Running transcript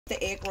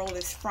the egg roll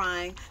is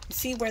frying. You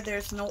see where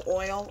there's no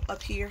oil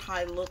up here, how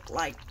I look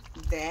like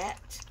that?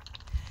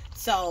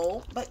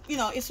 So, but you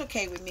know, it's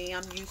okay with me.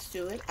 I'm used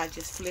to it. I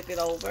just flip it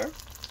over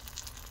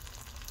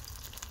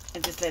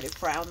and just let it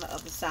fry on the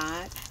other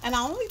side. And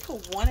I only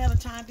put one at a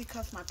time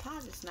because my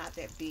pot is not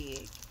that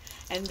big.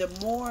 And the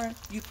more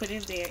you put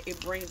in there, it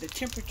brings the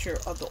temperature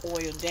of the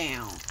oil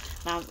down.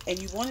 Now, and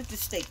you want it to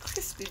stay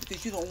crispy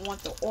because you don't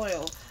want the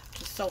oil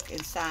to soak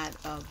inside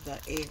of the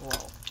egg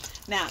roll.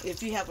 Now,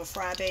 if you have a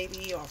fry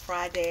baby or a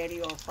fry daddy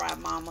or a fry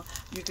mama,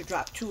 you could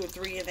drop 2 or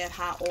 3 in that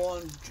hot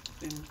oil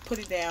and put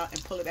it down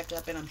and pull it back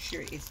up, and I'm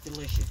sure it's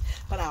delicious.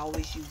 But I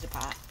always use the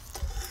pot,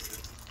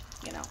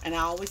 you know, and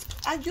I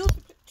usually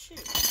put 2.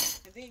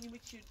 And then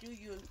what you do,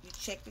 you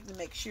check it to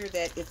make sure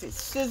that if it's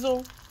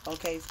sizzle,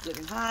 okay, it's good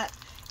and hot.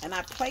 And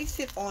I place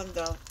it on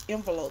the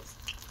envelope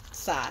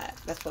side.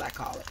 That's what I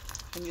call it.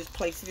 And just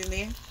place it in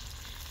there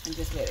and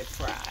just let it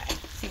fry.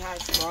 See how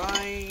it's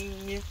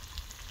frying?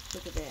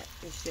 Look at that.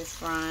 It's just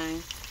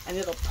frying. And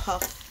it'll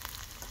puff.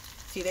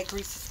 See, that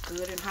grease is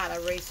good and hot. I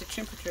raised the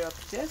temperature up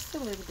just a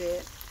little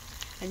bit.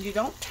 And you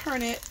don't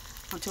turn it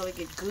until it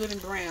gets good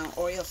and brown,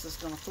 or else it's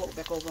going to float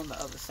back over on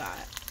the other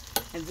side.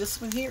 And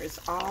this one here is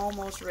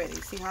almost ready.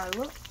 See how it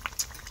looks?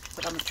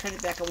 But I'm going to turn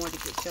it back. I want it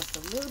to get just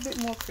a little bit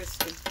more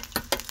crispy.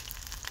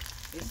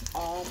 It's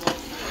almost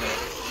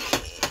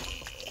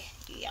ready.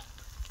 Yep.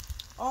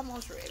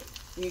 Almost ready.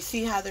 And you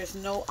see how there's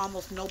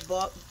almost no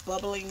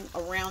bubbling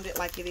around it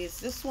like it is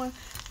this one?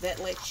 That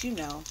lets you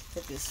know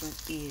that this one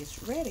is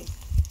ready.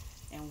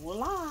 And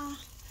voila.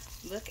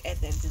 Look at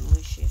that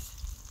delicious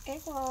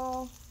egg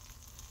roll.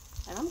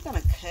 And I'm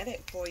going to cut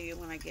it for you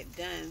when I get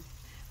done.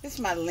 This is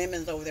my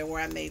lemons over there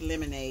where I made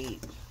lemonade.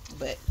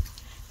 But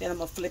then I'm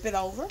going to flip it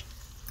over.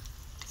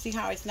 See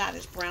how it's not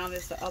as brown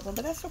as the other one,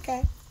 but that's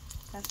okay.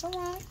 That's all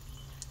right.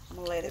 I'm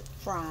going to let it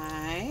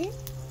fry.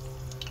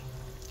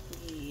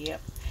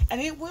 Yep. And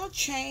it will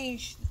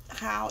change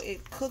how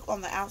it cooks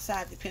on the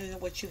outside depending on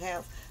what you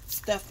have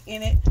stuffed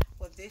in it.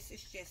 Well, this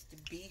is just the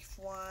beef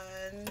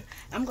one.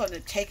 I'm going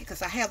to take it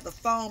because I have the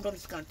foam, but I'm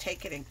just going to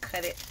take it and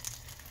cut it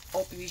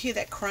open. You hear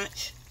that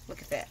crunch?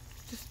 Look at that.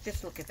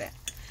 Just look at that.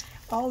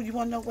 Oh, you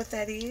want to know what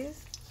that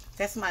is?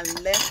 That's my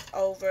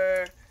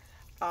leftover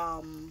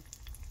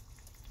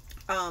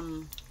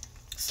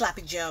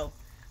sloppy joe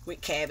with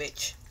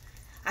cabbage.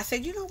 I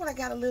said, you know what, I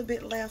got a little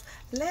bit left.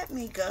 Let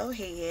me go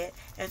ahead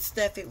and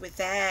stuff it with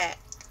that.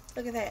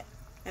 Look at that.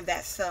 And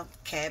that's some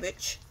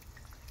cabbage.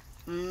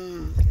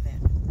 Look at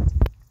that.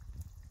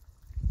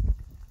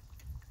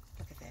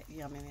 Look at that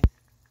yumminess.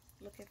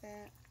 Look at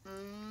that.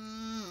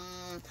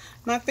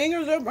 My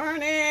fingers are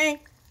burning.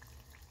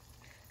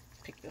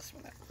 Pick this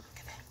one up. Look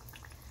at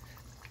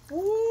that.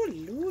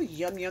 Ooh,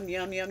 yum, yum,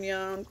 yum, yum,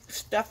 yum.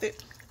 Stuff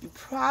it. You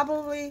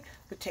probably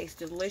would taste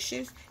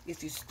delicious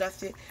if you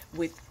stuffed it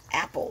with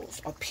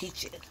apples or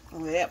peaches or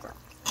whatever.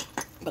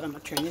 But I'm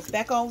going to turn this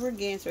back over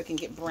again so it can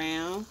get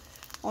brown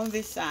on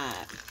this side.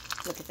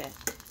 Look at that.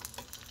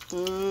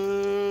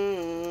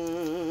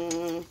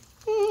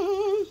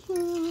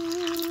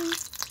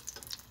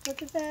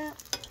 Look at that.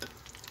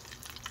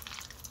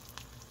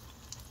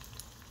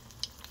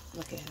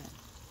 Look at it.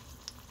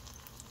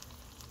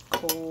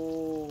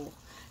 Cool.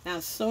 Now,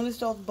 as soon as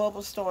those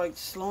bubbles start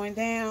slowing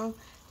down,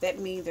 that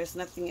means there's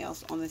nothing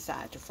else on the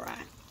side to fry.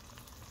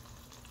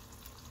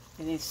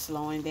 And it's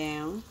slowing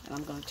down, and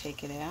I'm going to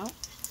take it out.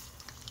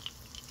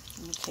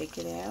 I'm going to take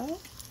it out.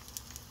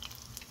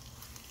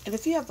 And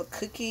if you have a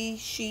cookie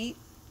sheet,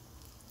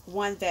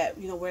 one that,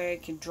 you know, where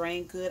it can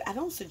drain good, I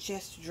don't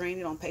suggest to drain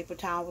it on paper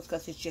towels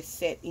because it's just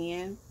set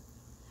in.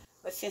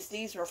 But since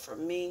these are for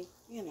me,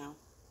 you know,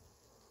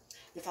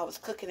 if I was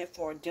cooking it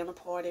for a dinner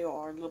party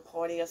or a little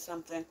party or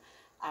something,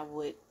 I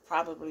would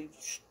probably,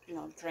 you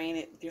know, drain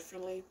it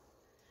differently.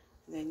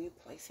 And then you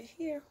place it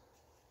here.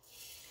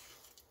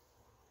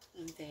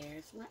 And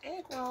there's my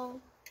egg roll.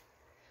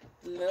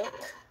 Look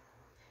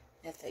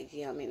at the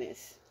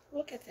yumminess.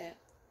 Look at that.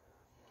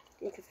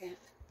 Look at that.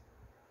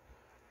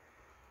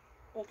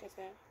 Look at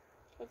that.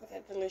 Look at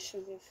that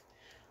deliciousness.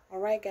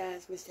 Alright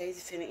guys, Miss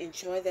Daisy finna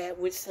enjoy that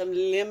with some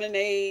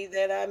lemonade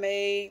that I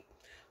made.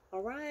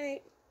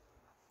 Alright.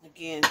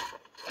 Again,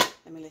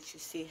 let me let you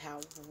see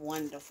how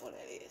wonderful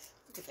that is.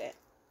 Look at that.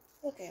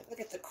 Look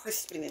at the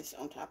crispiness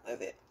on top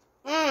of it.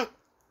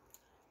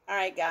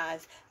 Alright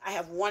guys, I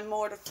have one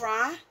more to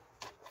fry.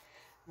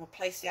 I'm going to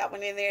place that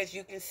one in there. As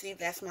you can see,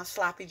 that's my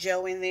sloppy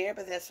joe in there,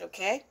 but that's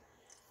okay.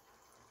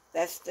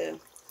 That's the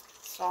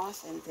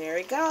sauce, and there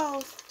it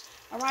goes.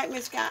 Alright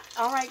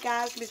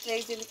guys, Miss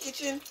Daisy in the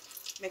kitchen,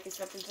 making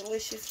something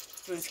delicious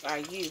to inspire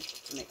you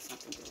to make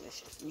something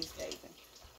delicious. Miss Daisy.